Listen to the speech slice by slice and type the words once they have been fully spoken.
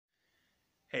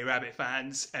Hey Rabbit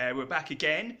fans, we're back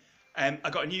again. I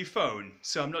got a new phone,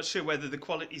 so I'm not sure whether the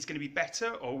quality is going to be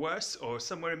better or worse or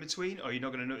somewhere in between, or you're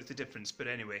not going to notice the difference. But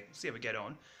anyway, see how we get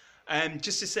on.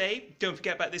 Just to say, don't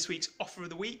forget about this week's offer of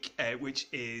the week, which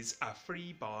is a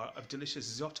free bar of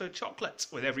delicious Zotto chocolate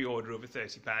with every order over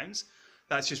 £30.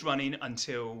 That's just running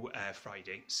until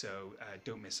Friday, so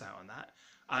don't miss out on that.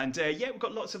 And yeah, we've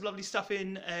got lots of lovely stuff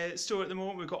in store at the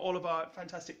moment. We've got all of our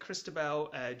fantastic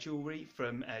Christabel jewellery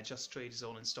from Just Trade is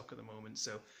all in stock at the moment.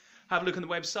 So have a look on the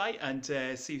website and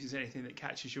see if there's anything that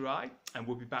catches your eye. And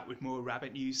we'll be back with more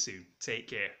rabbit news soon. Take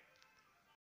care.